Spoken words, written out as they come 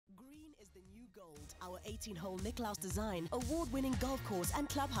Gold, our 18-hole Niklaus design, award-winning golf course and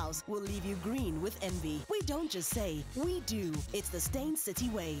clubhouse will leave you green with envy. We don't just say, we do. It's the Stain City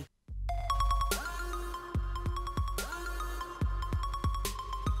way.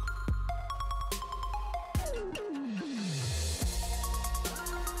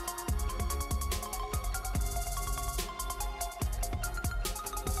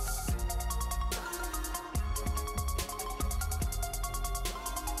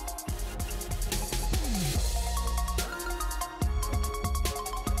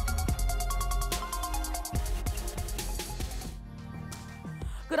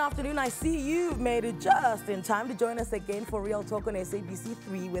 Good afternoon. I see you've made it just in time to join us again for Real Talk on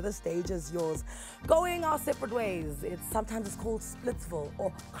SABC3, where the stage is yours. Going our separate ways. Sometimes it's called splitsville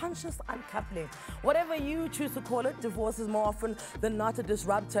or conscious uncoupling. Whatever you choose to call it, divorce is more often than not a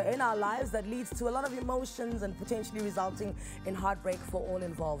disruptor in our lives that leads to a lot of emotions and potentially resulting in heartbreak for all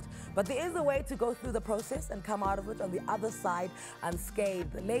involved. But there is a way to go through the process and come out of it on the other side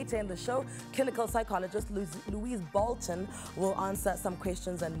unscathed. Later in the show, clinical psychologist Louise Bolton will answer some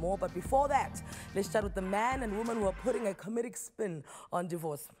questions and more. But before that, let's chat with the man and woman who are putting a comedic spin on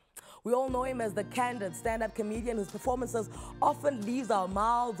divorce. We all know him as the candid stand-up comedian whose performances often leaves our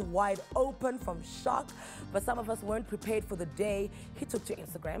mouths wide open from shock. But some of us weren't prepared for the day he took to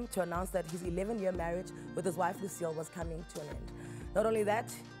Instagram to announce that his 11-year marriage with his wife Lucille was coming to an end. Not only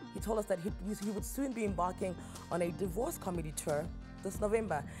that, he told us that he would soon be embarking on a divorce comedy tour this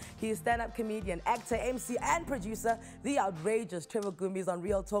November. He is stand-up comedian, actor, MC, and producer. The outrageous Trevor Gumbi is on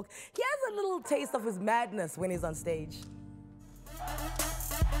Real Talk. He has a little taste of his madness when he's on stage.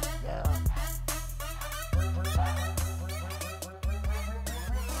 Yeah.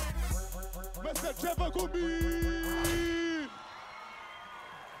 Mr. Trevor Gumbi!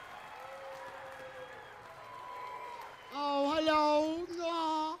 Oh, hello.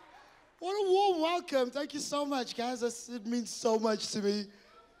 Oh, what a warm welcome. Thank you so much, guys. It means so much to me.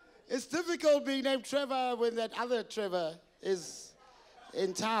 It's difficult being named Trevor when that other Trevor is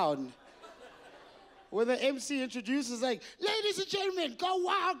in town. When the MC introduces, like, ladies and gentlemen, go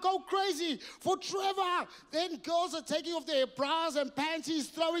wild, go crazy for Trevor. Then girls are taking off their bras and panties,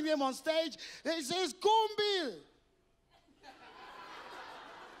 throwing them on stage. Then he says, Gumbi.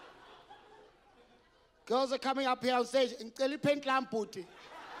 Girls are coming up here on stage.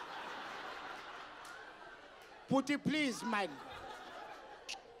 Putti, please, man.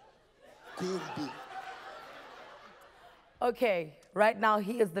 Gumbi. Okay, right now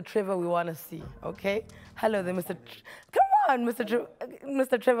he is the Trevor we want to see, okay? Hello there, Mr. Come on,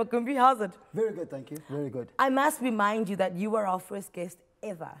 Mr. Trevor Gumbi, how's it? Very good, thank you. Very good. I must remind you that you were our first guest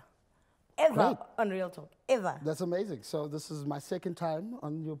ever. Great. On Real Talk, ever. That's amazing. So this is my second time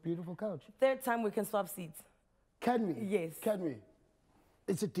on your beautiful couch. Third time we can swap seats. Can we? Yes. Can we?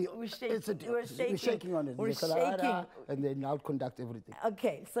 It's a deal. We're shaking. It's a deal. We're shaking. We're shaking on it. We're shaking. And then I'll conduct everything.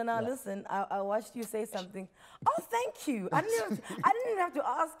 Okay, so now listen, I watched you say something. Oh, thank you. I didn't even have to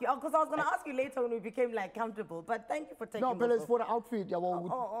ask you, because I was going to ask you later when we became like comfortable, but thank you for taking No, but it's for the outfit. Yeah,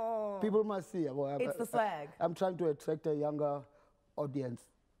 people must see. It's the swag. I'm trying to attract a younger audience.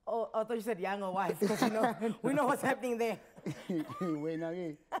 Oh, I thought you said younger wife, because we know what's happening there.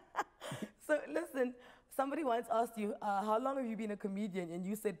 So listen, somebody once asked you, how long have you been a comedian? And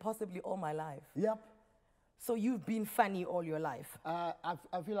you said possibly all my life. Yep. So you've been funny all your life? I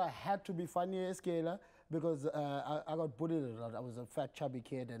feel I had to be funny, Scaler, because I got bullied a lot. I was a fat, chubby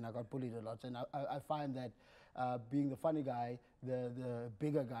kid, and I got bullied a lot. And I find that being the funny guy, the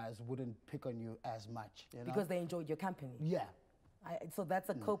bigger guys wouldn't pick on you as much. You know? Because they enjoyed your company? Yeah. So that's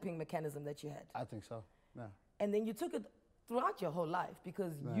a coping mechanism that you had? I think so, yeah. And then you took it throughout your whole life,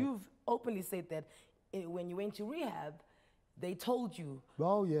 because you've openly said that when you went to rehab, they told you,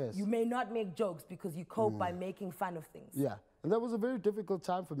 oh, yes, you may not make jokes because you cope by making fun of things. Yeah, and that was a very difficult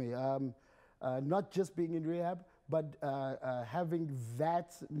time for me. Not just being in rehab, but having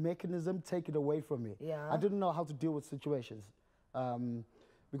that mechanism taken away from me. Yeah. I didn't know how to deal with situations.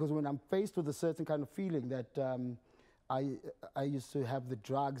 Because when I'm faced with a certain kind of feeling that I used to have the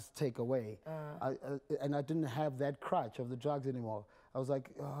drugs take away, and I didn't have that crutch of the drugs anymore. I was like,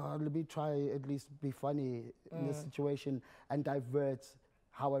 oh, let me try at least be funny in this situation and divert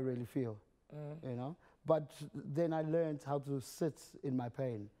how I really feel, you know? But then I learned how to sit in my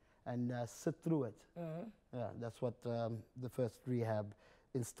pain and sit through it. Yeah, that's what the first rehab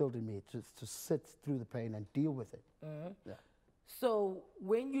instilled in me, to sit through the pain and deal with it. Yeah. So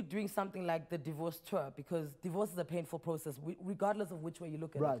when you're doing something like the divorce tour, because divorce is a painful process, regardless of which way you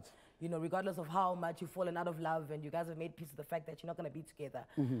look at it, you know, regardless of how much you've fallen out of love and you guys have made peace with the fact that you're not going to be together.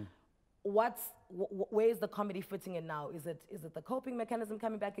 where is the comedy fitting in now? Is it the coping mechanism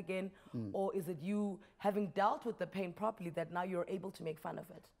coming back again, or is it you having dealt with the pain properly that now you're able to make fun of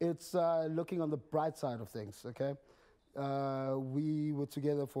it? It's looking on the bright side of things, okay? We were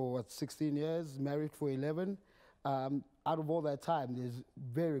together for, what, 16 years, married for 11. Out of all that time, there's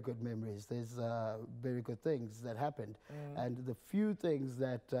very good memories. There's very good things that happened. And the few things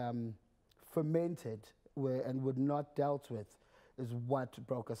that fermented and were not dealt with is what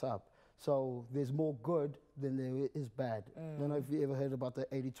broke us up. So there's more good than there is bad. I don't know if you ever heard about the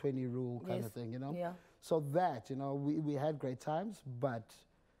 80-20 rule kind of thing, you know? Yeah. So that, you know, we had great times, but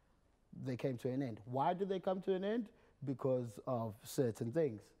they came to an end. Why did they come to an end? Because of certain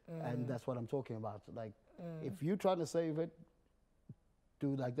things. And that's what I'm talking about. Like, if you're trying to save it,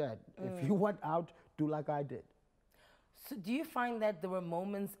 do like that. If you want out, do like I did. So do you find that there were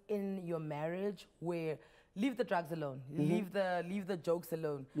moments in your marriage where leave the drugs alone, leave the jokes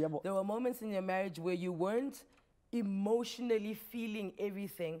alone? Yeah, there were moments in your marriage where you weren't emotionally feeling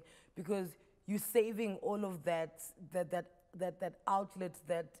everything because you're saving all of that outlet,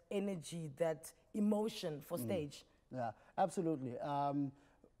 that energy, that emotion for stage. Yeah, absolutely.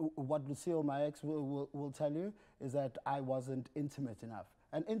 What Lucille, my ex, will tell you is that I wasn't intimate enough.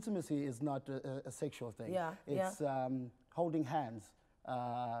 And intimacy is not a sexual thing. Yeah, it's holding hands,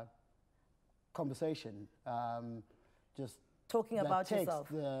 conversation, just talking about text,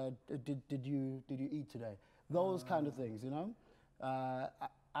 yourself. Did you eat today? Those kind of things, you know.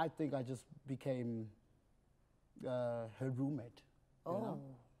 I think I just became her roommate. You know?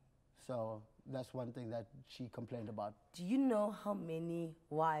 So that's one thing that she complained about. Do you know how many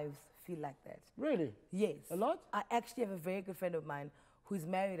wives feel like that? Really? Yes. A lot? I actually have a very good friend of mine who's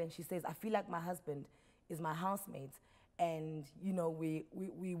married, and she says, I feel like my husband is my housemate. And, you know,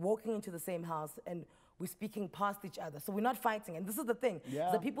 we're walking into the same house and we're speaking past each other. So we're not fighting. And this is the thing.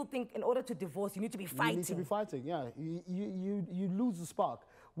 Yeah. So people think in order to divorce, you need to be fighting. You need to be fighting, yeah. You lose the spark.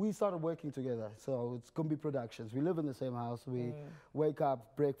 We started working together, so it's Gumbi Productions. We live in the same house. We wake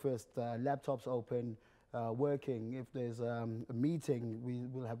up, breakfast, laptops open, working. If there's a meeting, we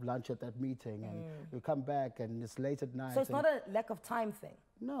will have lunch at that meeting, and we come back, and it's late at night. So it's not a lack of time thing?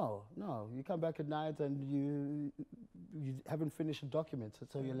 No. You come back at night, and you haven't finished a document,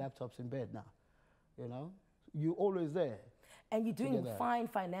 so your laptop's in bed now. You know? You're always there. And you're doing fine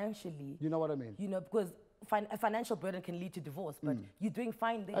financially. You know what I mean? You know, because a financial burden can lead to divorce, but you're doing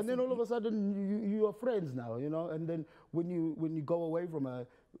fine there. And then all of a sudden, you are friends now, you know? And then when you go away from a,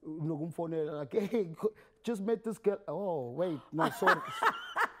 like, hey, just met this girl. Oh, wait, no, sorry.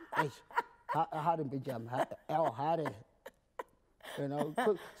 You know?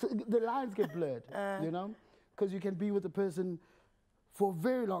 So the lines get blurred, you know? Because you can be with a person for a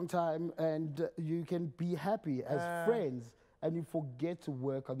very long time, and you can be happy as friends, and you forget to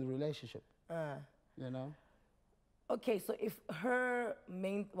work on the relationship. You know? Okay, so if her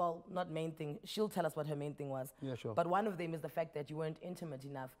main, well, not main thing, she'll tell us what her main thing was. Yeah, sure. But one of them is the fact that you weren't intimate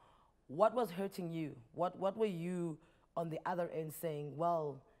enough. What was hurting you? What were you on the other end saying,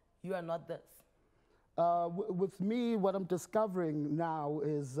 well, you are not this? With me, what I'm discovering now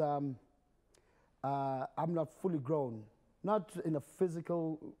is I'm not fully grown. Not in a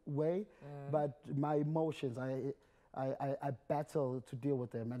physical way, but my emotions. I battle to deal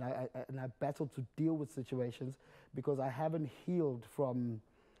with them, and I battle to deal with situations because I haven't healed from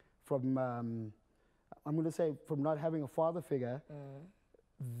I'm going to say from not having a father figure.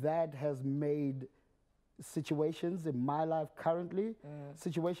 That has made situations in my life currently,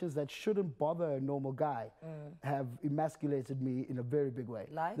 situations that shouldn't bother a normal guy, have emasculated me in a very big way.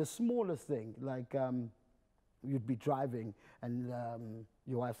 Like? The smallest thing, like you'd be driving and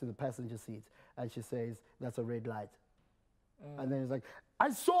your wife's in the passenger seat and she says, that's a red light. And then it's like,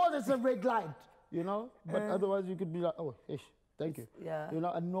 I saw there's a red light, you know? But otherwise you could be like, oh, ish, thank you. Yeah. You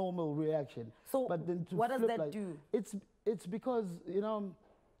know, a normal reaction. So but then to what does flip, that like, do? It's because, you know,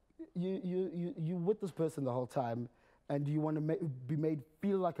 you with this person the whole time and you want to be made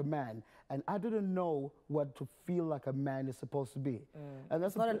feel like a man. And I didn't know what to feel like a man is supposed to be. And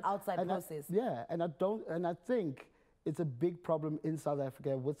that's It's not an outside process. And I think it's a big problem in South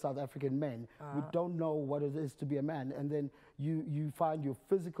Africa with South African men. We don't know what it is to be a man. And then you find your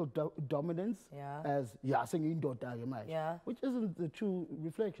physical dominance as, which isn't the true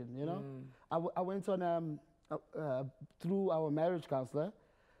reflection, you know? I went on, through our marriage counselor,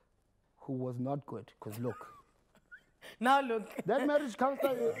 who was not good, because look. Now look. That marriage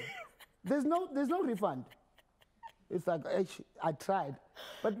counselor, there's no refund. It's like, I tried.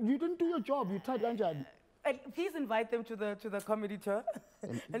 But you didn't do your job, you tried Anjan. And please invite them to the comedy tour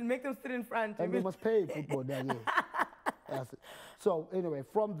and make them sit in front. And they must pay football that year. That's it. So anyway,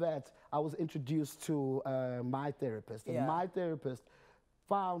 from that, I was introduced to my therapist. And my therapist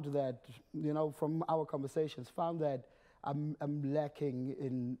found that, you know, from our conversations, found that I'm lacking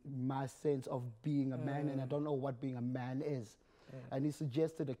in my sense of being a man, and I don't know what being a man is. And he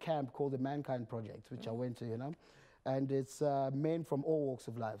suggested a camp called the Mankind Project, which I went to, you know. And it's men from all walks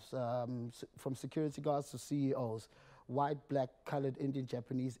of life, from security guards to CEOs, white, black, colored, Indian,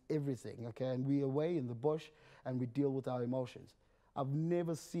 Japanese, everything, okay? And we're away in the bush, and we deal with our emotions. I've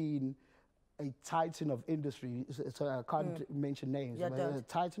never seen a titan of industry, so I can't mention names, but a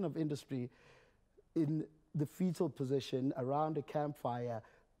titan of industry in the fetal position around a campfire,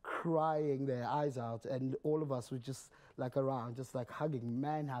 crying their eyes out, and all of us were just like around, just like hugging,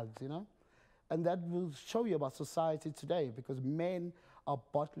 man hugs, you know? And that will show you about society today, because men are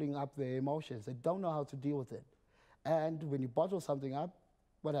bottling up their emotions. They don't know how to deal with it. And when you bottle something up,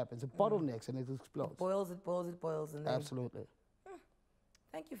 what happens? It bottlenecks and it explodes. It boils, and then... Absolutely.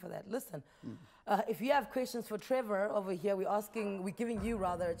 Thank you for that. Listen, if you have questions for Trevor over here, we're giving you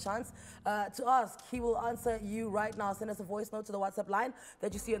rather a chance to ask. He will answer you right now. Send us a voice note to the WhatsApp line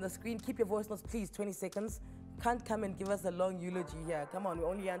that you see on the screen. Keep your voice notes, please, 20 seconds. Can't come and give us a long eulogy here. Come on, we're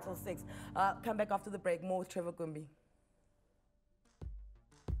only here until 6. Come back after the break. More with Trevor Gumbi.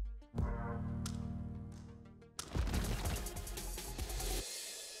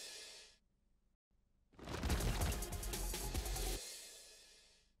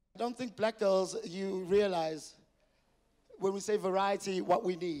 I don't think black girls, you realize when we say variety, what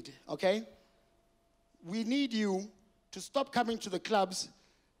we need, okay? We need you to stop coming to the clubs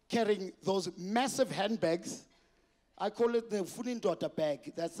carrying those massive handbags. I call it the Funindota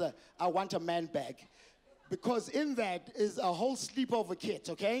bag. That's a I want a man bag. Because in that is a whole sleepover kit,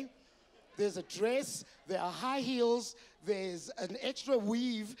 okay? There's a dress, there are high heels, there's an extra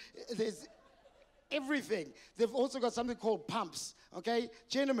weave, there's everything. They've also got something called pumps, okay?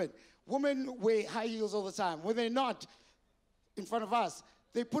 Gentlemen, women wear high heels all the time. When they're not in front of us,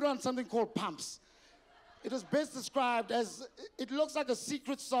 they put on something called pumps. It is best described as, it looks like a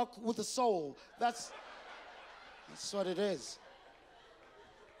secret sock with a sole. That's what it is.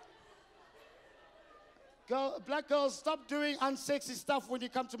 Black girls, stop doing unsexy stuff when you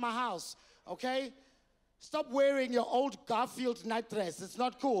come to my house, okay? Stop wearing your old Garfield night dress. It's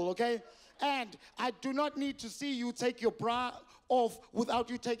not cool, okay? And I do not need to see you take your bra off without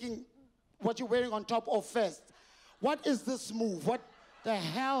you taking what you're wearing on top off first. What is this move? What the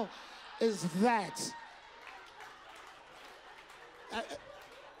hell is that?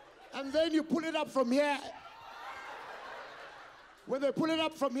 And then you pull it up from here. When they pull it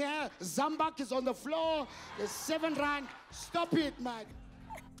up from here, Zambak is on the floor. There's 7 rand. Stop it, man.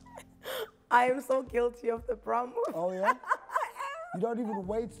 I am so guilty of the bra move. Oh, yeah? You don't even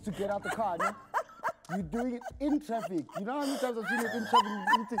wait to get out the car, no? You're doing it in traffic. You know how many times I've seen it in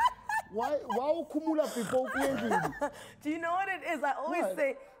traffic? Why kumula people? Do you know what it is? I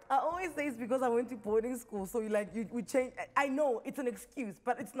always say it's because I went to boarding school, so we change. I know it's an excuse,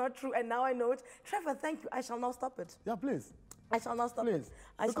 but it's not true, and now I know it. Trevor, thank you. I shall now stop it. Yeah, please. I shall not stop it.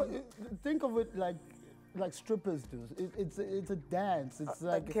 Think of it like strippers do. It's a dance. It's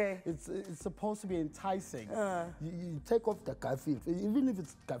like it's supposed to be enticing. You take off the Garfield, even if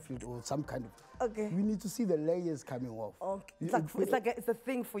it's Garfield or some kind of. Okay. You need to see the layers coming off. Okay. It's a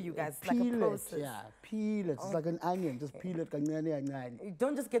thing for you guys. It's like a process. Peel it. It's like an onion. Just peel it. You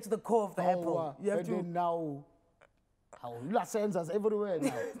don't just get to the core of the apple. You have to. Now, how sensors everywhere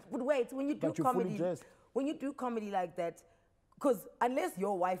now. But wait, when you do comedy like that. Because unless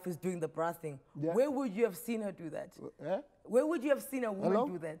your wife is doing the bra thing, where would you have seen her do that? Where would you have seen a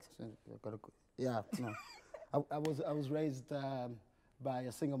woman do that? Yeah, no. I was raised by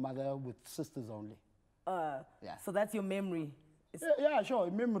a single mother with sisters only. So that's your memory. Yeah,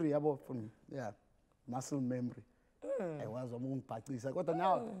 sure, memory about from muscle memory. I was a moon party.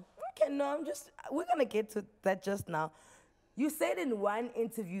 Okay, no, we're gonna get to that just now. You said in one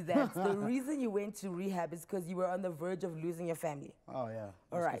interview that the reason you went to rehab is because you were on the verge of losing your family. Oh, yeah.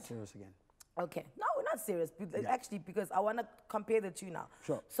 All right. Get serious again. Okay. No, we're not serious. Actually, because I want to compare the two now.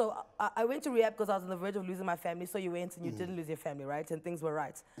 Sure. So I went to rehab because I was on the verge of losing my family. So you went and you didn't lose your family, right? And things were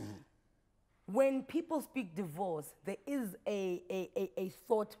right. When people speak divorce, there is a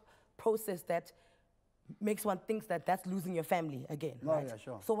thought process that makes one think that that's losing your family again, right? Yeah,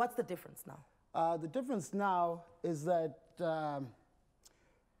 sure. So what's the difference now? The difference now is that I'm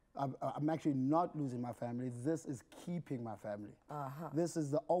actually not losing my family. This is keeping my family. This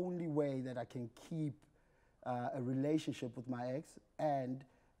is the only way that I can keep a relationship with my ex and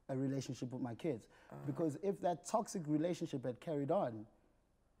a relationship with my kids. Because if that toxic relationship had carried on,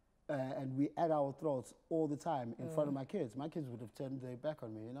 and we at our throats all the time in front of my kids would have turned their back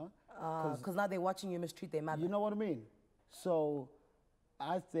on me, you know? Because now they're watching you mistreat their mother. You know what I mean? So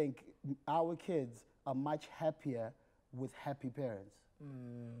I think our kids are much happier with happy parents.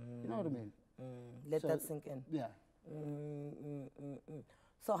 You know what I mean? Let that sink in. Yeah.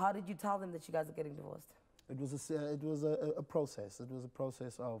 So how did you tell them that you guys are getting divorced? It was a process. It was a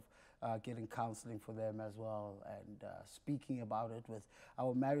process of getting counseling for them as well, and speaking about it with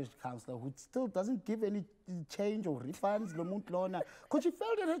our marriage counselor, who still doesn't give any change or refunds, because she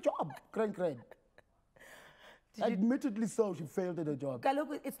failed at her job. Admittedly so, she failed at her job.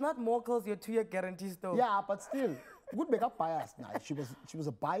 Look, it's not more close your 2-year guarantee still. Yeah, but still, would make up biased now. She was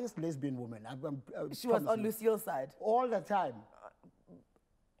a biased lesbian woman. She was on Lucille's side. All the time.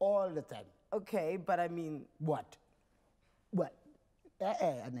 All the time. Okay, but I mean... What?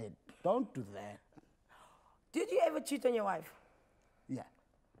 Anele, don't do that. Did you ever cheat on your wife?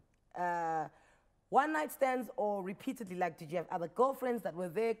 Yeah. One night stands or repeatedly, like, did you have other girlfriends that were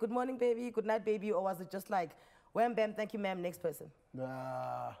there? Good morning, baby. Good night, baby. Or was it just like, wham, bam, thank you, ma'am, next person?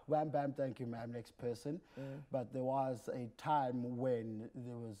 Wham, bam, thank you, ma'am, next person. But there was a time when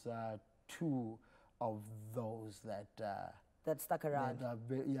there was 2 of those that... that stuck around. That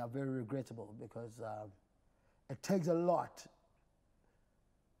are very regrettable, because it takes a lot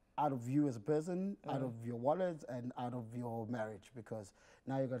out of you as a person, out of your wallet, and out of your marriage, because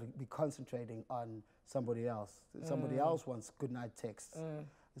now you've got to be concentrating on somebody else. Somebody else wants good night texts.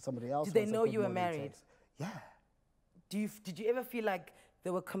 Somebody else Did they wants a know good you were morning married? text. Yeah. Did you ever feel like they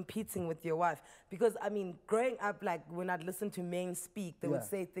were competing with your wife? Because, I mean, growing up, like, when I'd listen to men speak, they would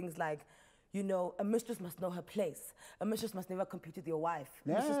say things like, you know, a mistress must know her place. A mistress must never compete with your wife. A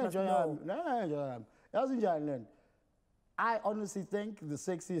mistress must know. I honestly think the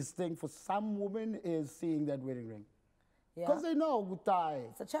sexiest thing for some women is seeing that wedding ring. Yeah. Because they know good die.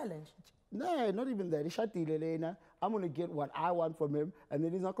 It's a challenge. No, not even that. I'm going to get what I want from him, and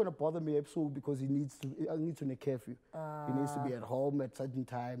then he's not going to bother me because he needs to take care of you. He needs to be at home at certain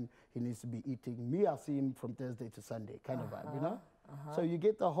time. He needs to be eating. Me, I see him from Thursday to Sunday, kind of vibe, you know? So you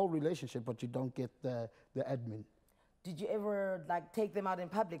get the whole relationship, but you don't get the admin. Did you ever, like, take them out in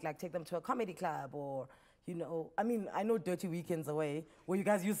public, like take them to a comedy club, or, you know, I mean, I know Dirty Weekends away, where you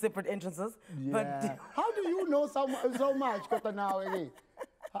guys use separate entrances, but... How do you know so much, Kota now, eh?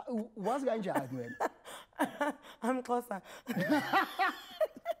 What's going on, man? I'm closer.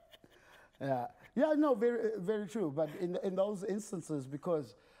 Yeah, no, very, very true. But in those instances,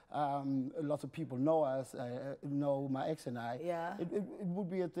 because lots of people know us, know my ex and I, it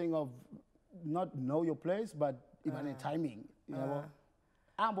would be a thing of not know your place, but even in timing, you know.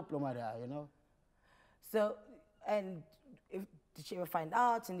 I'm you know. So, and did she ever find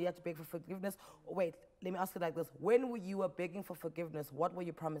out and you had to beg for forgiveness? Wait, let me ask it like this. When you were begging for forgiveness, what were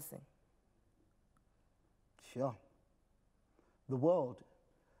you promising? Sure. The world.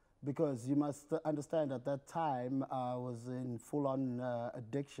 Because you must understand at that time I was in full-on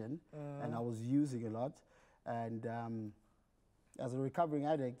addiction and I was using a lot. And as a recovering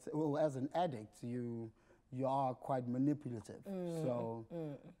addict, well, as an addict, you are quite manipulative. So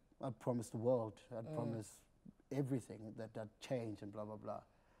I promised the world, I promised everything that change and blah, blah, blah.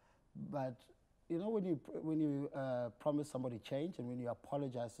 But you know, when you promise somebody change and when you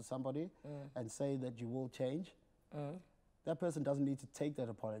apologize to somebody and say that you will change, that person doesn't need to take that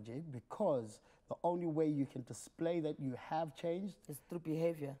apology, because the only way you can display that you have changed is through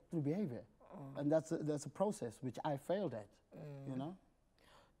behavior. Through behavior. And that's a process which I failed at, you know?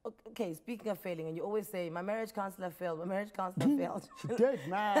 Okay, speaking of failing, and you always say, my marriage counselor failed, my marriage counselor failed. She did,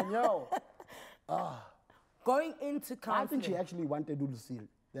 man, yo. Going into counseling. I think she actually wanted to do Lucille.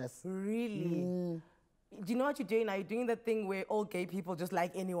 Yes. Really? Do you know what you're doing now? You're doing the thing where all gay people just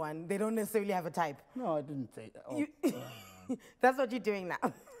like anyone. They don't necessarily have a type. No, I didn't say that. That's what you're doing now.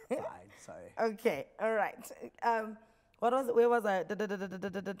 Fine, sorry. Okay, all right. What was it? Where was I?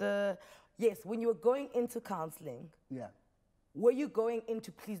 Yes, when you were going into counseling, were you going in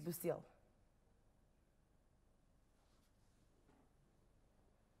to please Lucille?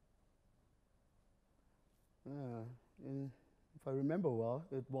 If I remember well,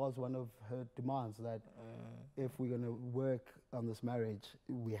 it was one of her demands that if we're going to work on this marriage,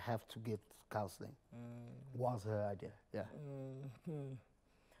 we have to get counseling. Was her idea, yeah.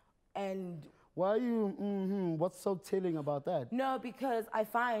 And why are you, what's so telling about that? No, because I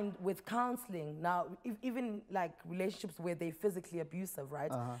find with counseling, now, even like relationships where they're physically abusive,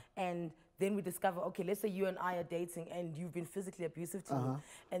 right? And then we discover, okay, let's say you and I are dating and you've been physically abusive to me.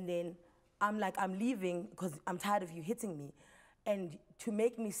 And then I'm like, I'm leaving because I'm tired of you hitting me. And to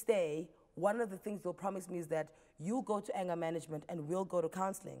make me stay, one of the things you'll promise me is that you'll go to anger management and we'll go to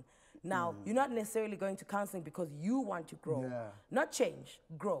counseling. Now, you're not necessarily going to counseling because you want to grow, not change,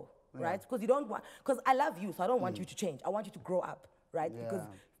 grow, right? Because you don't want, because I love you, so I don't want you to change. I want you to grow up, right? Because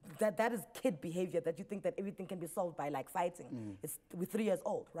that is kid behavior, that you think that everything can be solved by like fighting. It's with 3 years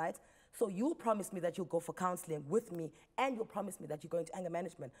old, right? So you'll promise me that you'll go for counseling with me, and you'll promise me that you're going to anger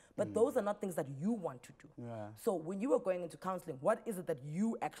management. But those are not things that you want to do. So when you were going into counseling, what is it that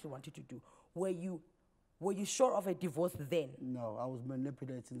you actually wanted to do? Were you sure of a divorce then? No, I was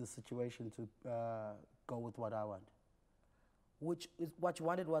manipulating the situation to go with what I want. Which is what you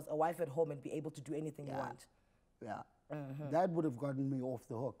wanted was a wife at home and be able to do anything you want. Yeah. That would have gotten me off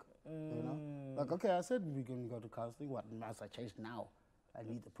the hook, you know? Like, okay, I said we're going to go to counseling. What must I change now? I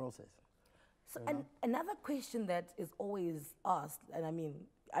need the process. So another question that is always asked, and I mean,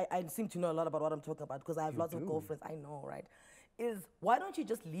 I seem to know a lot about what I'm talking about because I have lots of girlfriends, I know, right? Is why don't you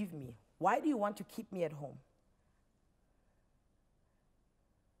just leave me? Why do you want to keep me at home?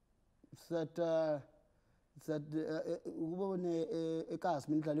 It's that in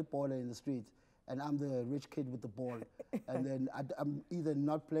the street, and I'm the rich kid with the ball, and then I'm either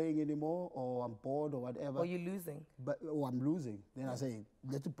not playing anymore, or I'm bored, or whatever. Or you're losing. Or I'm losing. Then I say,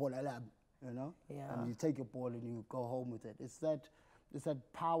 let the ball alarm, you know? Yeah. And you take your ball and you go home with it. It's that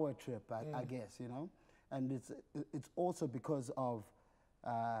power trip, I guess, you know? And it's also because of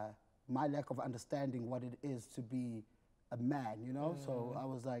my lack of understanding what it is to be a man, you know? So I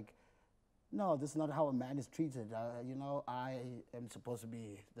was like, no, this is not how a man is treated. You know, I am supposed to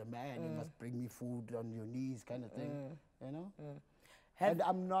be the man. You must bring me food on your knees, kind of thing. You know, and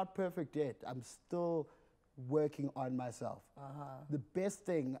I'm not perfect yet. I'm still working on myself. The best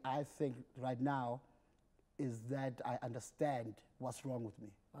thing I think right now is that I understand what's wrong with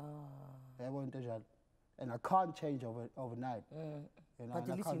me. And I can't change overnight. You know, but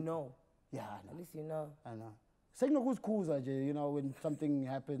at least you know. Yeah, I know. At least you know. I know. You know, when something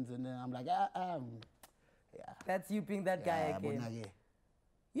happens and then I'm like, yeah. That's you being that guy again.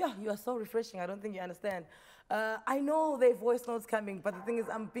 Yeah, you are so refreshing. I don't think you understand. I know there are voice notes coming, but the thing is,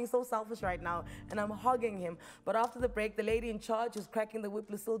 I'm being so selfish right now, and I'm hogging him. But after the break, the lady in charge who's cracking the whip,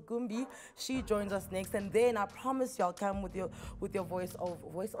 Lucille Gumbi, she joins us next, and then I promise you I'll come with your voice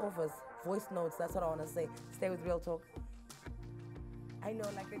notes. That's what I want to say. Stay with Real Talk. I know,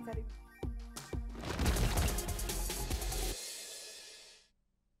 like they're telling.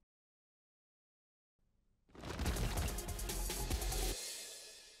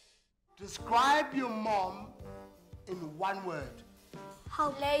 Describe your mom in one word.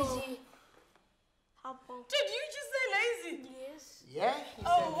 How lazy. How poor. Did you just say lazy? Yes. Yeah?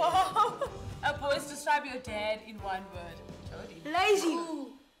 Oh, wow. Boys, describe your dad in one word. Jody. Lazy.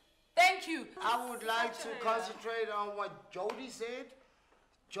 Ooh. Thank you. I would like to concentrate on what Jody said.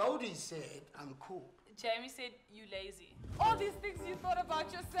 Jody said, I'm cool. Jamie said, you lazy. All these things you thought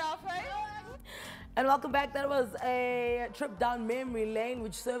about yourself, hey? And welcome back. That was a trip down memory lane,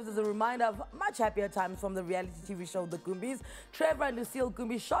 which serves as a reminder of much happier times from the reality TV show The Gumbis. Trevor and Lucille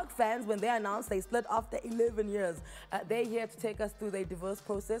Gumbi shocked fans when they announced they split after 11 years. They're here to take us through their divorce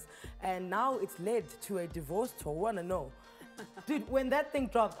process, and now it's led to a divorce tour. We want to know. Dude, when that thing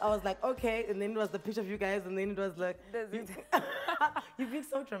dropped, I was like, okay, and then it was the picture of you guys, and then it was like, you're being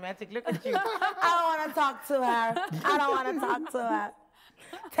so dramatic. Look at you. I don't want to talk to her. I don't want to talk to her.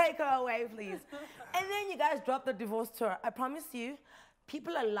 Take her away, please. And then you guys dropped the divorce tour. I promise you,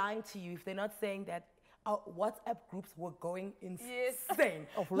 people are lying to you if they're not saying that our WhatsApp groups were going insane. Yes.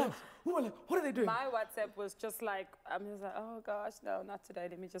 Like, what are they doing? My WhatsApp was just like, I'm just like, oh gosh, no, not today.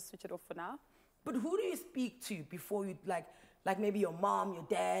 Let me just switch it off for now. But who do you speak to before you, like maybe your mom, your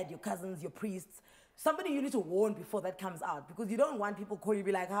dad, your cousins, your priests? Somebody you need to warn before that comes out, because you don't want people calling you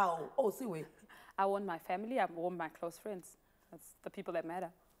be like, how? Oh, see, wait. I warn my family, I warn my close friends. That's the people that matter.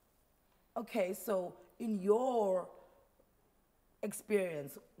 Okay, so in your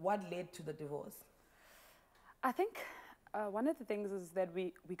experience, what led to the divorce? I think one of the things is that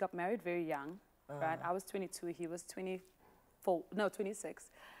we got married very young, right? I was 22, he was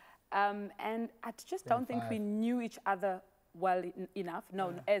 26. And I just don't think we knew each other well enough,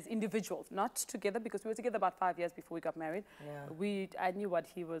 as individuals, not together, because we were together about 5 years before we got married. Yeah. I knew what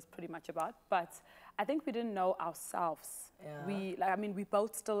he was pretty much about, but I think we didn't know ourselves. Yeah. We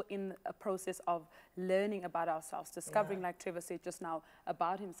both still in a process of learning about ourselves, discovering, like Trevor said just now,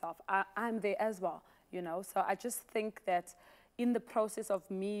 about himself. I'm there as well, you know, so I just think that in the process of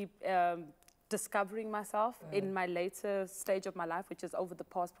me discovering myself in my later stage of my life, which is over the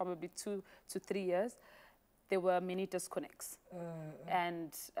past probably 2 to 3 years, there were many disconnects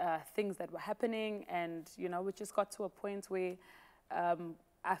and things that were happening, and, you know, we just got to a point where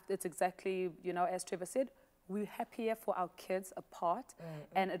it's exactly, you know, as Trevor said, we're happier for our kids apart,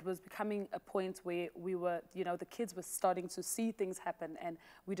 and it was becoming a point where we were, you know, the kids were starting to see things happen, and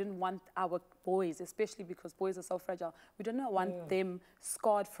we didn't want our boys, especially because boys are so fragile, we didn't want them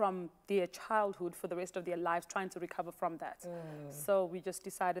scarred from their childhood for the rest of their lives, trying to recover from that. So we just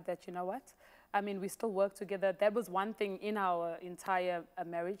decided that, you know what, I mean, we still work together. That was one thing in our entire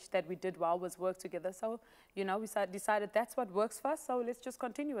marriage that we did well, was work together. So, you know, we decided that's what works for us, so let's just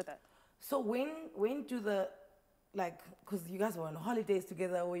continue with that. So when do the, like, because you guys were on holidays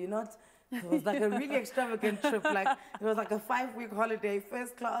together, were you not? It was like a really extravagant trip. Like, it was like a 5-week holiday,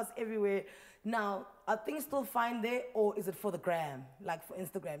 first class, everywhere. Now, are things still fine there, or is it for the gram, like for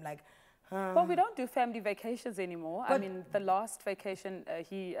Instagram? Like, well, we don't do family vacations anymore. I mean, the last vacation,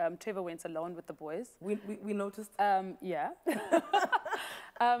 Trevor went alone with the boys. We noticed. Yeah.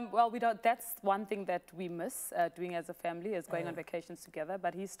 Well, we don't. That's one thing that we miss doing as a family, is going on vacations together.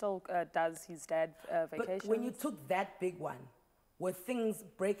 But he still does his dad vacations. But when you took that big one, were things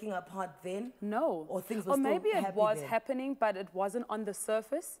breaking apart then? No. Or things were or maybe still it was then? happening, but it wasn't on the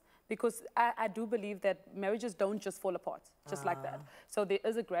surface. Because I do believe that marriages don't just fall apart, just like that. So there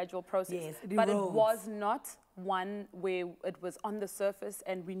is a gradual process. Yes, it but it erodes. was not one where it was on the surface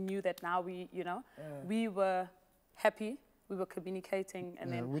and we knew that now we, you know, we were happy, we were communicating,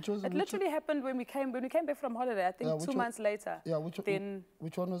 and then it literally happened when we came back from holiday. I think 2 months later. Yeah,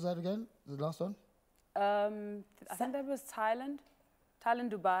 which one was that again? The last one? I think that was Thailand,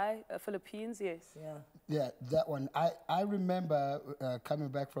 Dubai, Philippines. Yes. Yeah. Yeah, that one. I remember coming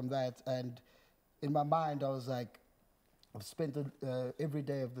back from that, and in my mind I was like, I've spent every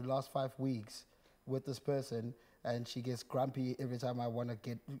day of the last 5 weeks with this person, and she gets grumpy every time I want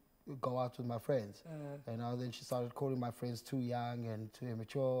to go out with my friends. You know, then she started calling my friends too young and too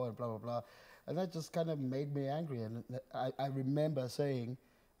immature and blah blah blah, and that just kind of made me angry. And I remember saying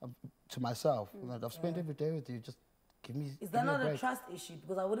to myself, that I've spent every day with you, just give me. Is that not a trust issue?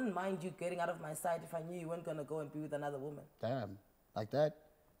 Because I wouldn't mind you getting out of my sight if I knew you weren't going to go and be with another woman. Damn, like that?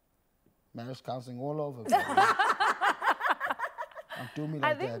 Marriage counseling all over. Do me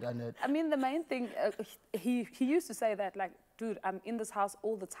like that, Anele. I mean, the main thing, he used to say that, like, dude, I'm in this house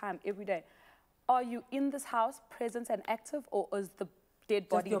all the time, every day. Are you in this house, present and active, or is the dead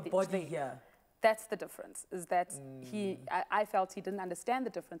body just your body here? That's the difference, is that I felt he didn't understand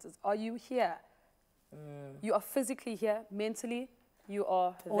the differences. Are you here? You are physically here, mentally, you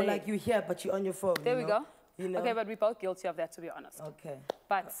are there. Or like you're here, but you're on your phone. There we go. You know? Okay, but we're both guilty of that, to be honest. Okay.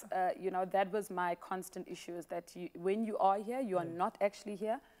 But, you know, that was my constant issue, is that when you are here, you are not actually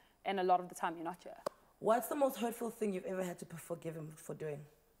here, and a lot of the time you're not here. What's the most hurtful thing you've ever had to forgive him for doing?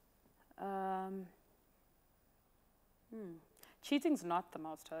 Cheating's not the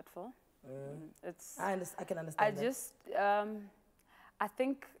most hurtful. It's. I can understand that. I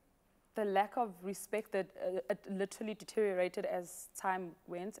think the lack of respect that it literally deteriorated as time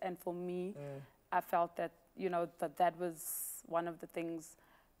went, and for me, I felt that, you know, that was one of the things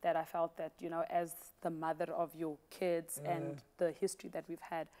that I felt that, you know, as the mother of your kids and the history that we've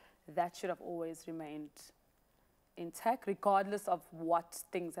had, that should have always remained intact, regardless of what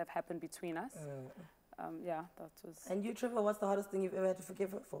things have happened between us. Yeah, that was. And you, Trevor, what's the hardest thing you've ever had to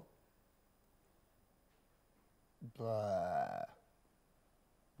forgive her for?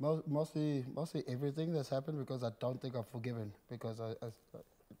 Mostly everything that's happened, because I don't think I've forgiven, because I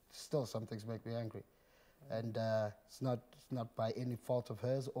still some things make me angry, and it's not by any fault of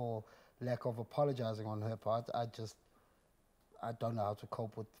hers or lack of apologizing on her part. I don't know how to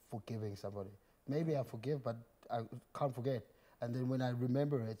cope with forgiving somebody. Maybe I forgive, but I can't forget, and then when I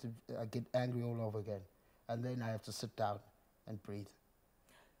remember it, I get angry all over again, and then I have to sit down and breathe.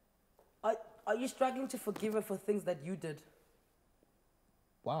 Are you struggling to forgive her for things that you did?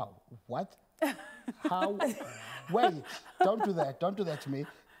 Wow, what? How? Wait, don't do that. Don't do that to me.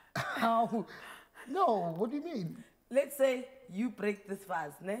 How? No, what do you mean? Let's say you break this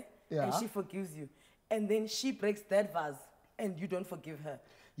vase, ne? Yeah. And she forgives you. And then she breaks that vase and you don't forgive her.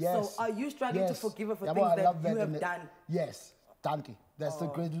 Yes. So are you struggling to forgive her for Yeah, things well, I that love you have and done? Yes, Dante. That's the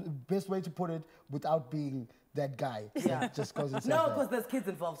best way to put it without being that guy. Yeah. Just goes and says No, that. because there's kids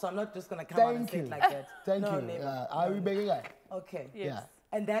involved, so I'm not just going to come out and say it like that. Thank No, you. never. Are we making that? Okay. Yes. Yeah.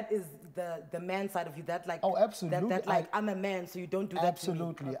 And that is the man side of you, that like... Oh, absolutely. That like, I'm a man, so you don't do that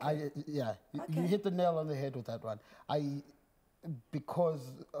Absolutely. to me. Okay. You hit the nail on the head with that one.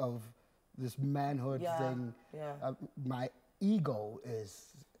 Because of this manhood thing, my ego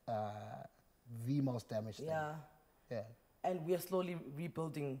is the most damaged thing. Yeah. And we are slowly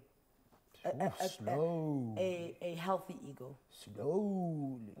rebuilding a healthy ego.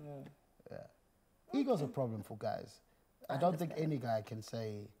 Slowly. Yeah. Ego's a problem for guys. I don't think any guy can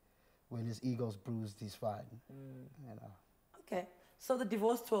say when his ego's bruised, he's fine. You know. Okay. So the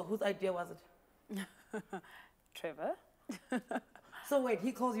divorce tour, whose idea was it? Trevor. So wait,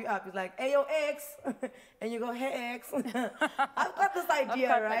 he calls you up. He's like, "Hey, yo, X," and you go, "Hey, X, I've got this idea,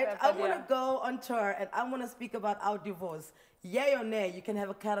 right? I want to go on tour and I want to speak about our divorce. Yay or nay? You can have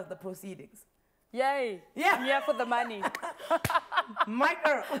a cut of the proceedings." Yay. Yeah. Yeah, for the money. My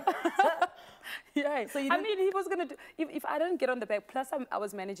girl. Yay. So I mean, he was going to do, if I didn't get on the back, plus I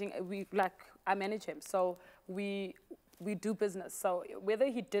was managing, I manage him. So we do business. So whether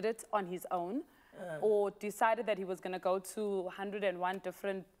he did it on his own or decided that he was going to go to 101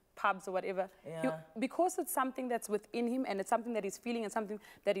 different pubs or whatever, because it's something that's within him and it's something that he's feeling and something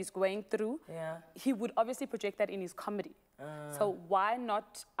that he's going through, he would obviously project that in his comedy. So why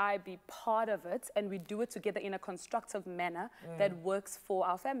not I be part of it and we do it together in a constructive manner that works for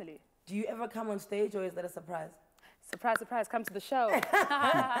our family. Do you ever come on stage or is that a surprise? Surprise, surprise, come to the show.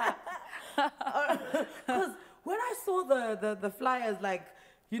 Because when I saw the flyers, like,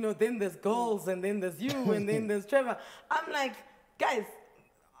 you know, then there's goals and then there's you and then there's Trevor, I'm like, guys,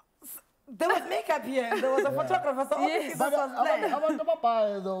 there was makeup here and there was a photographer, so obviously But this was planned. I want to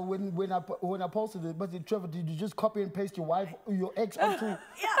buy though when I posted it. But Trevor, did you just copy and paste your wife, your ex onto?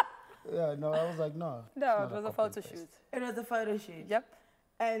 Yeah, no, I was like, no. No, it was a photo shoot. It was a photo shoot. Yep.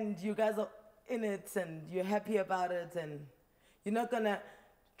 And you guys are in it and you're happy about it and you're not gonna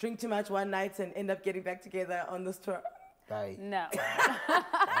drink too much one night and end up getting back together on this tour. Right. No.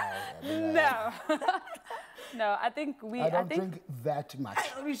 No. No, I think I don't drink that much.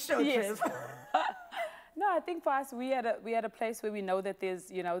 We show Yes. Trev. No, I think for us, we had a place where we know that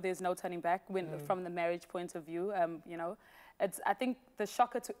there's no turning back from the marriage point of view. You know, I think the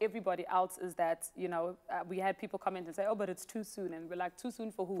shocker to everybody else is that, you know, we had people comment and say, "Oh, but it's too soon," and we're like, "Too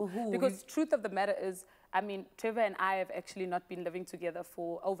soon for who?" Because truth of the matter is, I mean, Trevor and I have actually not been living together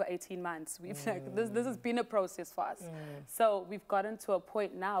for over 18 months. We've like this has been a process for us. So we've gotten to a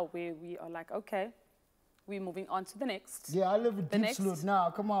point now where we are like, okay, we're moving on to the next. Yeah, I live in Deep next. Sloot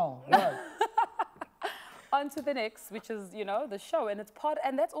now. Come on. Right. On to the next, which is, you know, the show, and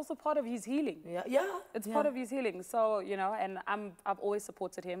that's also part of his healing. It's part of his healing. So, you know, and I've always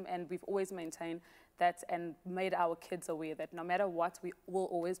supported him, and we've always maintained that and made our kids aware that no matter what, we will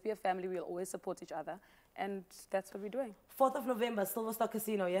always be a family. We'll always support each other, and that's what we're doing. 4th of November, Silver Star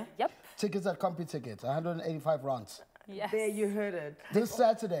Casino, yeah? Yep. Tickets at Compi Tickets, 185 rands. Yes. There you heard it. This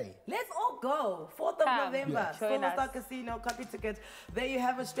Saturday. Let's all go. 4th of Come. November, Yeah. Join Silver us. Star Casino, copy tickets. There you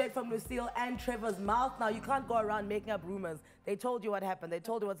have it, straight from Lucille and Trevor's mouth. Now, you can't go around making up rumors. They told you what happened. They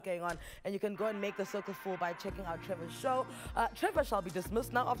told you what's going on. And you can go and make the circus full by checking out Trevor's show. Trevor shall be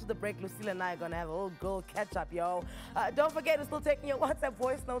dismissed. Now, after the break, Lucille and I are going to have a little girl catch-up, yo. Don't forget, we're still taking your WhatsApp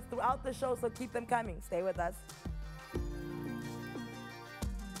voice notes throughout the show, so keep them coming. Stay with us.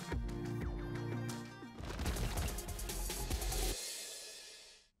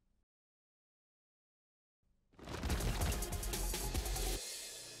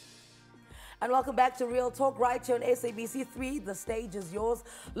 And welcome back to Real Talk right here on SABC 3. The stage is yours.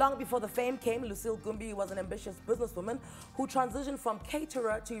 Long before the fame came, Lucille Gumbi was an ambitious businesswoman who transitioned from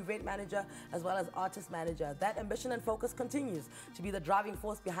caterer to event manager as well as artist manager. That ambition and focus continues to be the driving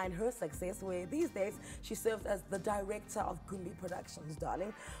force behind her success, where these days she serves as the director of Gumbi Productions,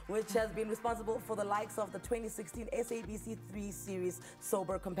 darling, which has been responsible for the likes of the 2016 SABC 3 series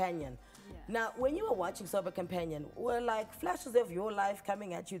Sober Companion. Now, when you were watching Sober Companion, were like flashes of your life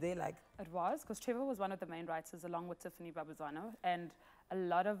coming at you there, like? It was, because Trevor was one of the main writers along with Tiffany Babazano, and a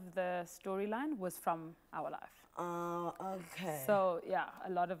lot of the storyline was from our life. Okay. So, yeah,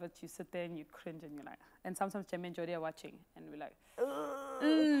 a lot of it, you sit there and you cringe and you're like, and sometimes Jamie and Jody are watching and we're like,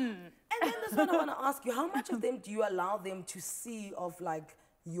 And then this one I want to ask you, how much of them do you allow them to see of like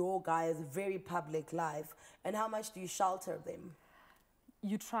your guys' very public life, and how much do you shelter them?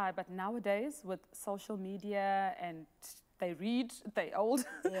 You try, but nowadays with social media and they read, they old,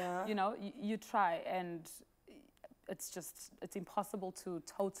 you know, you try, and it's impossible to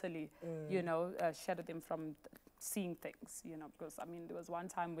totally, you know, shadow them from seeing things, you know, because I mean, there was one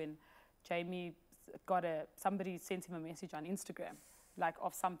time when Jamie somebody sent him a message on Instagram, like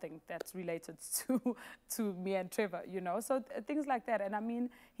of something that's related to me and Trevor, you know, so things like that. And I mean,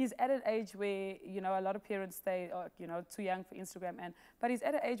 he's at an age where, you know, a lot of parents, they are, you know, too young for Instagram, but he's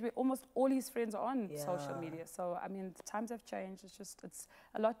at an age where almost all his friends are on social media. So I mean, the times have changed. It's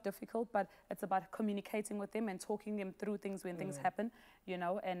a lot difficult, but it's about communicating with them and talking them through things when things happen, you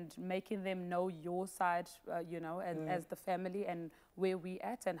know, and making them know your side, you know, and as the family and where we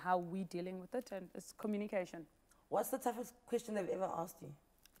at and how we dealing with it, and it's communication. What's the toughest question they've ever asked you?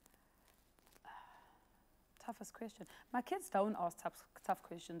 Toughest question. My kids don't ask tough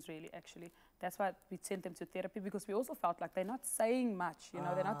questions, really, actually. That's why we sent them to therapy, because we also felt like they're not saying much, you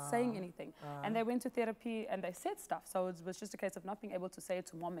know, they're not saying anything. And they went to therapy and they said stuff. So it was just a case of not being able to say it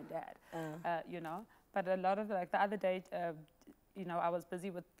to mom and dad, you know. But a lot of, like, the other day, you know, I was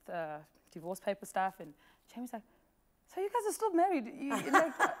busy with divorce paper stuff, and Jamie's like, so you guys are still married?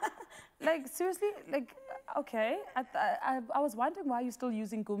 Like, seriously? Like, okay. I was wondering why you're still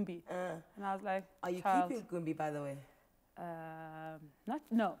using Gumbi. And I was like, Are you child, keeping Gumbi, by the way?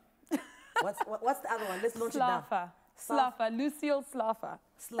 no. What's the other one? Let's launch it now. Slaffer. Lucille Slaffer.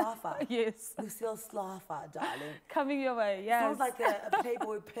 Slaffer. Yes. Lucille Slaffer, darling. Coming your way, yes. Sounds like a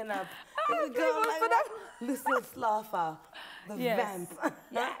Playboy pinup. Playboy pinup. Lucille Slaffer, the vamp.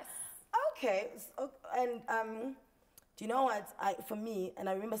 Yes. Okay. So, and do you know what? For me, and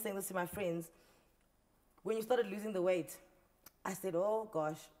I remember saying this to my friends, when you started losing the weight, I said, oh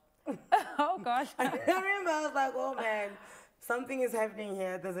gosh. Oh gosh. I remember I was like, oh man, something is happening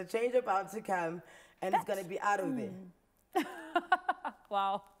here. There's a change about to come, and it's going to be out of there.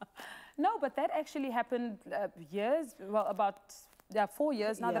 Wow. No, but that actually happened years, well, about 4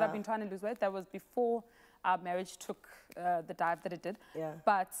 years now that I've been trying to lose weight. That was before our marriage took the dive that it did. Yeah.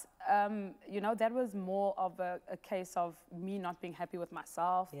 But, you know, that was more of a case of me not being happy with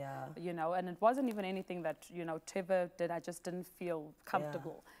myself. Yeah. You know, and it wasn't even anything that, you know, Trevor did. I just didn't feel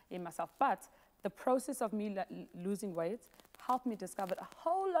comfortable in myself. But the process of me losing weight helped me discover a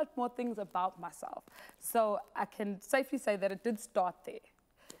whole lot more things about myself. So I can safely say that it did start there.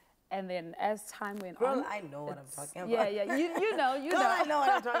 And then as time went on... Girl, I know what I'm talking about. Yeah, you know. Girl, I know what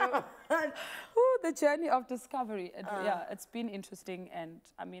I'm talking about. Ooh, the journey of discovery. Yeah, it's been interesting. And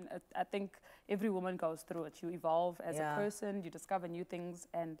I mean, I think every woman goes through it. You evolve as a person, you discover new things,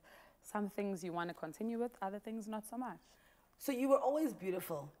 and some things you want to continue with, other things not so much. So you were always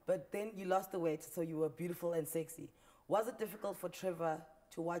beautiful, but then you lost the weight, so you were beautiful and sexy. Was it difficult for Trevor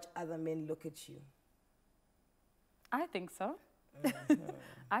to watch other men look at you? I think so.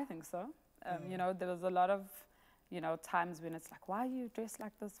 I think so. You know, there was a lot of, you know, times when it's like, why are you dressed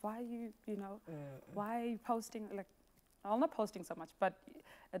like this? Why are you, you know, why are you posting? Like, well, not posting so much, but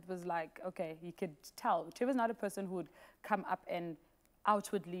it was like, okay, you could tell. Trevor's not a person who would come up and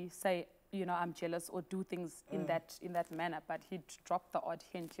outwardly say, you know, I'm jealous or do things in that manner, but he'd drop the odd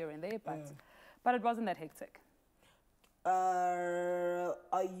hint here and there, but it wasn't that hectic. Are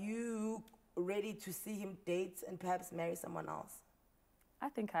you ready to see him date and perhaps marry someone else? I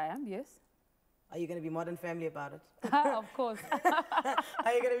think I am, yes. Are you going to be Modern Family about it? Of course.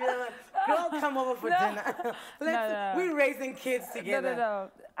 Are you going to be like, girl, come over for dinner? We're raising kids together. No.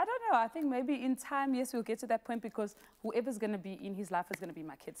 I don't know. I think maybe in time, yes, we'll get to that point, because whoever's going to be in his life is going to be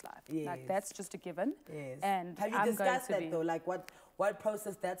my kid's life. Yes. Like, that's just a given. Yes. And have you discussed that, though? Like, what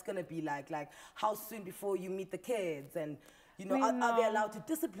process that's going to be like? Like, how soon before you meet the kids? And, you know, are they allowed to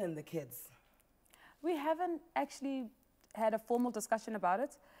discipline the kids? We haven't actually had a formal discussion about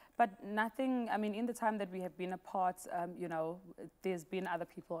it, but nothing, I mean, in the time that we have been apart, you know, there's been other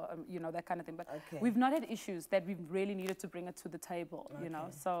people, you know, that kind of thing. But we've not had issues that we've really needed to bring it to the table, you know.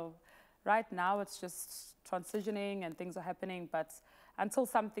 So right now it's just transitioning and things are happening, but until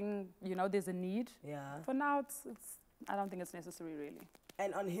something, you know, there's a need. Yeah. For now, I don't think it's necessary, really.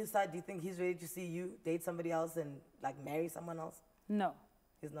 And on his side, do you think he's ready to see you date somebody else and, like, marry someone else? No.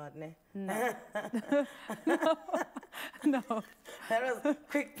 He's not, ne? No. No. That was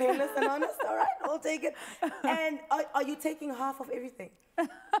quick, painless, and honest. All right, I'll take it. And are you taking half of everything?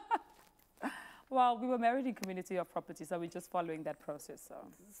 Well, we were married in community of property, so we're just following that process.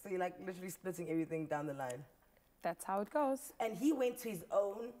 So you're like literally splitting everything down the line? That's how it goes. And he went to his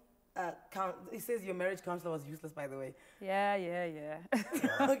own he says your marriage counselor was useless, by the way. Yeah.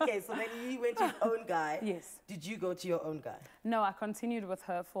 Okay, so then he went to his own guy. Yes. Did you go to your own guy? No, I continued with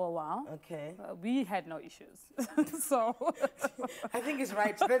her for a while. Okay. We had no issues. So I think it's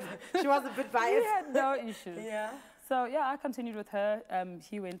right. She was a bit biased. We had no issues. Yeah. So yeah, I continued with her.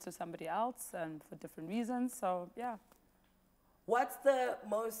 He went to somebody else for different reasons. So yeah. What's the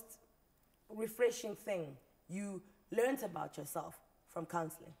most refreshing thing you learned about yourself from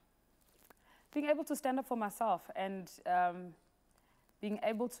counseling? Being able to stand up for myself and being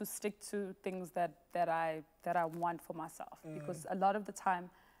able to stick to things that I want for myself. Because a lot of the time,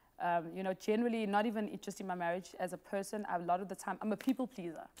 you know, generally, not even just in my marriage, as a person, a lot of the time, I'm a people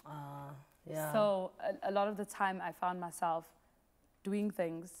pleaser. Yeah. So a lot of the time, I found myself doing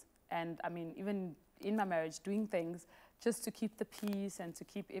things, and I mean, even in my marriage, doing things just to keep the peace and to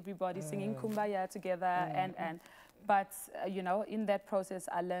keep everybody singing Kumbaya together But, you know, in that process,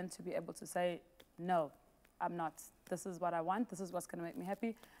 I learned to be able to say, no, I'm not. This is what I want. This is what's going to make me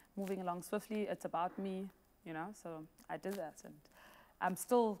happy. Moving along swiftly, it's about me. you know, so I did that. And I'm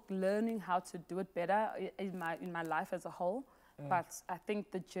still learning how to do it better in my life as a whole. But I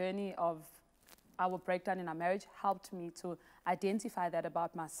think the journey of our breakdown in our marriage helped me to identify that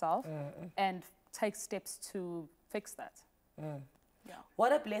about myself and take steps to fix that. Yeah.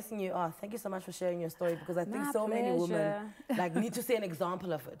 What a blessing you are. Thank you so much for sharing your story, because I think so many women like need to see an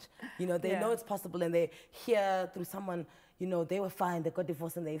example of it. You know, they know it's possible, and they hear through someone, you know, they were fine, they got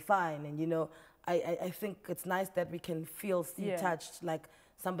divorced and they're fine. And, you know, I think it's nice that we can feel, see, touched like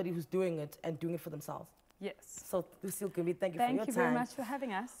somebody who's doing it and doing it for themselves. Yes. So, Lucille, Gumbi, thank you for your time. Thank you very much for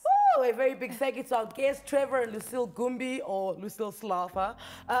having us. Woo! A very big thank you to our guests, Trevor and Lucille Gumbi, or Lucille Slafa.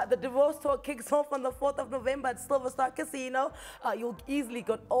 The divorce tour kicks off on the 4th of November at Silver Star Casino. You'll easily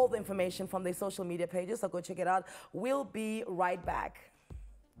get all the information from their social media pages, so go check it out. We'll be right back.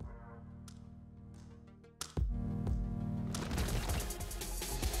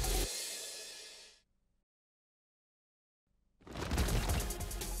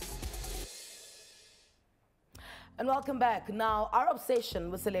 And welcome back. Now, our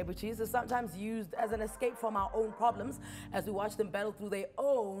obsession with celebrities is sometimes used as an escape from our own problems as we watch them battle through their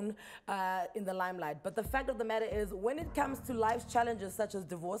own in the limelight. But the fact of the matter is, when it comes to life's challenges such as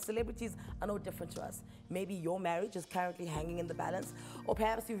divorce, celebrities are no different to us. Maybe your marriage is currently hanging in the balance, or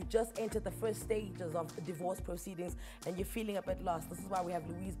perhaps you've just entered the first stages of the divorce proceedings and you're feeling a bit lost. This is why we have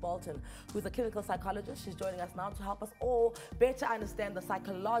Louise Bolton, who's a clinical psychologist. She's joining us now to help us all better understand the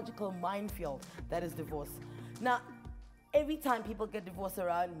psychological minefield that is divorce. Now, every time people get divorced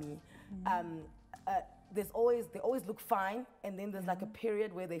around me, they always look fine, and then there's like a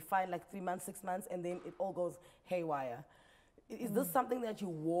period where they find like 3 months, 6 months, and then it all goes haywire. Is this something that you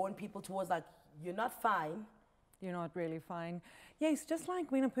warn people towards, like, you're not fine? You're not really fine. Yes, just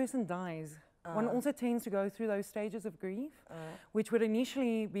like when a person dies, one also tends to go through those stages of grief, which would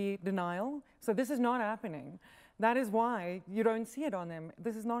initially be denial. So this is not happening. That is why you don't see it on them.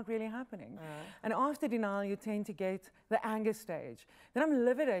 This is not really happening. And after denial, you tend to get the anger stage. Then I'm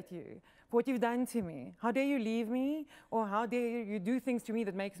livid at you for what you've done to me. How dare you leave me? Or how dare you do things to me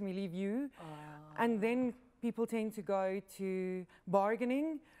that makes me leave you? And then people tend to go to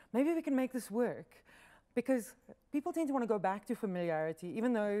bargaining. Maybe we can make this work. Because people tend to want to go back to familiarity,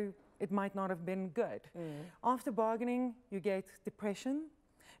 even though it might not have been good. After bargaining, you get depression.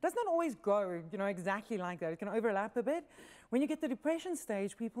 It does not always go, you know, exactly like that. It can overlap a bit. When you get the depression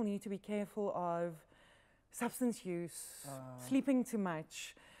stage, people need to be careful of substance use, sleeping too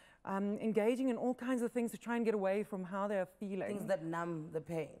much, engaging in all kinds of things to try and get away from how they're feeling. Things that numb the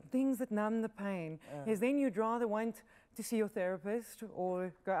pain. Things that numb the pain. Yes, then you'd rather want to see your therapist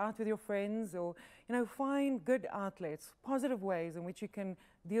or go out with your friends, or, you know, find good outlets, positive ways in which you can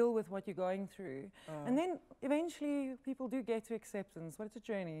deal with what you're going through. And then eventually people do get to acceptance, but it's a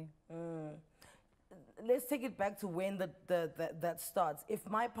journey. Let's take it back to when that starts. If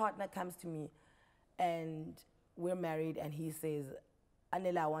my partner comes to me and we're married and he says,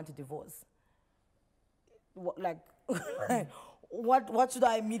 Anele, I want a divorce, what should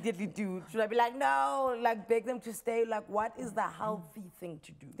I immediately do? Should I be like, no, like beg them to stay? Like, what is the healthy thing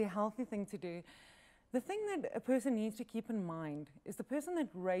to do? The healthy thing to do. The thing that a person needs to keep in mind is the person that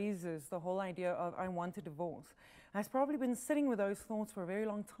raises the whole idea of I want a divorce has probably been sitting with those thoughts for a very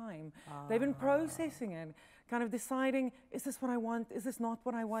long time. They've been processing it, kind of deciding, is this what I want? Is this not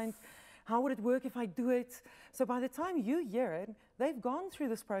what I want? How would it work if I do it? So by the time you hear it, they've gone through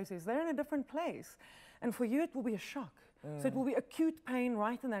this process. They're in a different place. And for you, it will be a shock. So it will be acute pain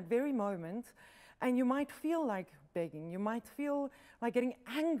right in that very moment. And you might feel like begging. You might feel like getting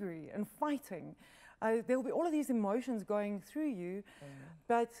angry and fighting. There will be all of these emotions going through you,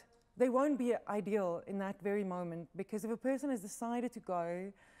 but they won't be ideal in that very moment, because if a person has decided to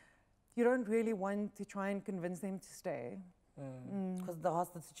go, you don't really want to try and convince them to stay. Because the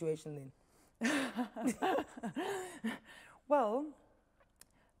hostage situation then. Well,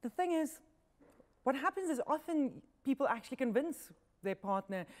 the thing is, what happens is often people actually convince their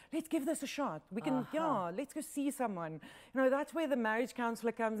partner, let's give this a shot. We can, let's go see someone. You know, that's where the marriage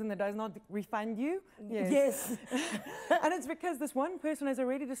counselor comes in that does not refund you. Yes. And it's because this one person has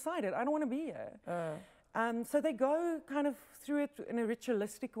already decided, I don't want to be here. So they go kind of through it in a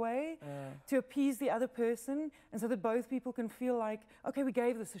ritualistic way to appease the other person, and so that both people can feel like, okay, we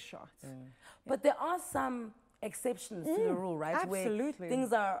gave this a shot. But there are some exceptions to the rule, right? Absolutely. Where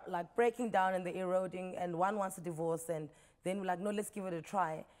things are like breaking down and they're eroding, and one wants a divorce, and then we're like, no, let's give it a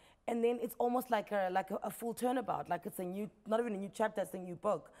try. And then it's almost like a full turnabout, like it's a new, not even a new chapter, it's a new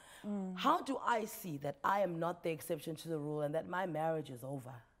book. How do I see that I am not the exception to the rule and that my marriage is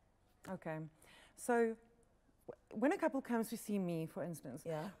over? Okay, so when a couple comes to see me, for instance,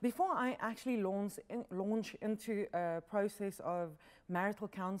 Yeah. before I actually launch into a process of marital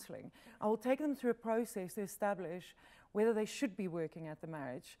counseling, I will take them through a process to establish whether they should be working at the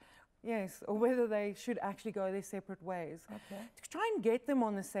marriage, yes, or whether they should actually go their separate ways. Okay. To try and get them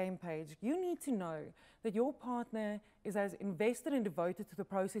on the same page, you need to know that your partner is as invested and devoted to the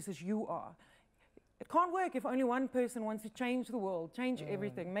process as you are. It can't work if only one person wants to change the world, change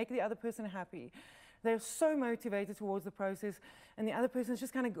everything, make the other person happy. They're so motivated towards the process, and the other person is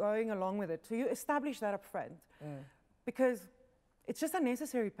just kind of going along with it. So you establish that up front, because it's just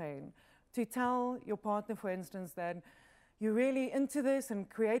unnecessary pain to tell your partner, for instance, that you're really into this and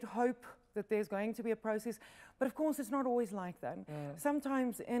create hope that there's going to be a process. But of course, it's not always like that.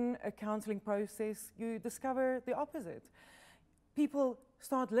 Sometimes in a counseling process, you discover the opposite. People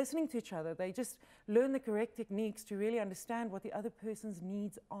start listening to each other. They just learn the correct techniques to really understand what the other person's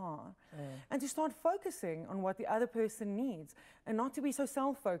needs are. And to start focusing on what the other person needs and not to be so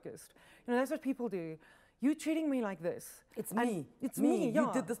self-focused. You know, that's what people do. You treating me like this. It's and me. It's me. You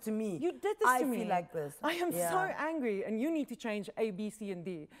Yeah. did this to me. You did this to me. I feel like this. I am so angry, and you need to change A, B, C, and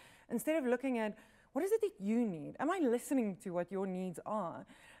D. Instead of looking at, what is it that you need? Am I listening to what your needs are?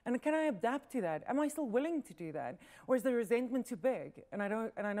 And can I adapt to that? Am I still willing to do that? Or is the resentment too big, and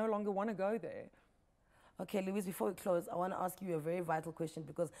I no longer want to go there? Okay, Louise, before we close, I want to ask you a very vital question,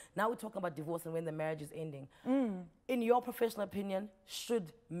 because now we're talking about divorce and when the marriage is ending. In your professional opinion,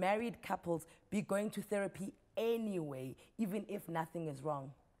 should married couples be going to therapy anyway, even if nothing is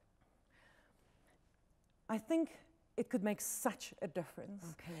wrong? I think it could make such a difference,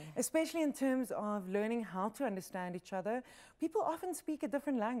 especially in terms of learning how to understand each other. People often speak a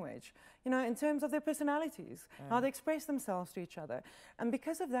different language, you know, in terms of their personalities, how they express themselves to each other. And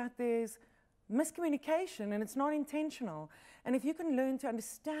because of that, there's miscommunication, and it's not intentional. And if you can learn to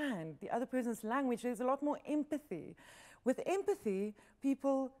understand the other person's language, there's a lot more empathy. With empathy,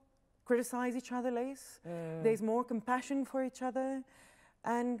 people criticize each other less. There's more compassion for each other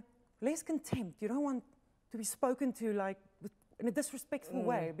and less contempt. You don't want to be spoken to like in a disrespectful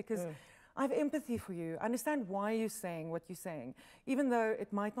way, because I have empathy for you. I understand why you're saying what you're saying, even though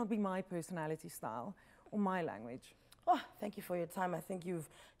it might not be my personality style or my language. Oh, thank you for your time. I think you've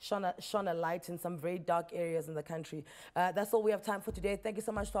shone a light in some very dark areas in the country. That's all we have time for today. Thank you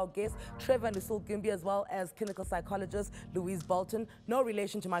so much to our guests, Trevor and Lucille Gumbi, as well as clinical psychologist Louise Bolton. No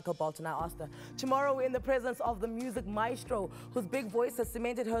relation to Michael Bolton, I asked her. Tomorrow, we're in the presence of the music maestro, whose big voice has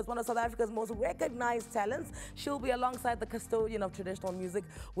cemented her as one of South Africa's most recognized talents. She'll be alongside the custodian of traditional music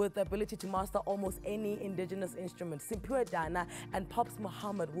with the ability to master almost any indigenous instrument. Simpure Dana and Pops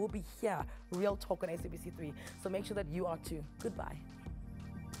Muhammad will be here. Real Talk on SABC3. So make sure that you are too. Goodbye.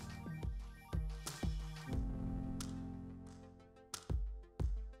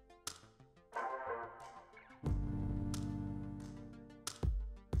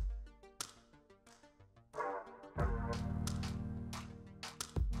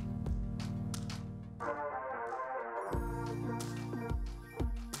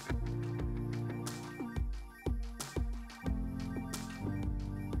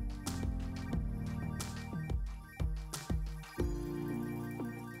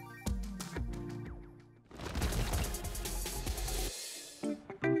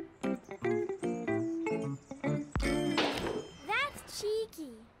 That's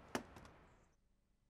cheeky.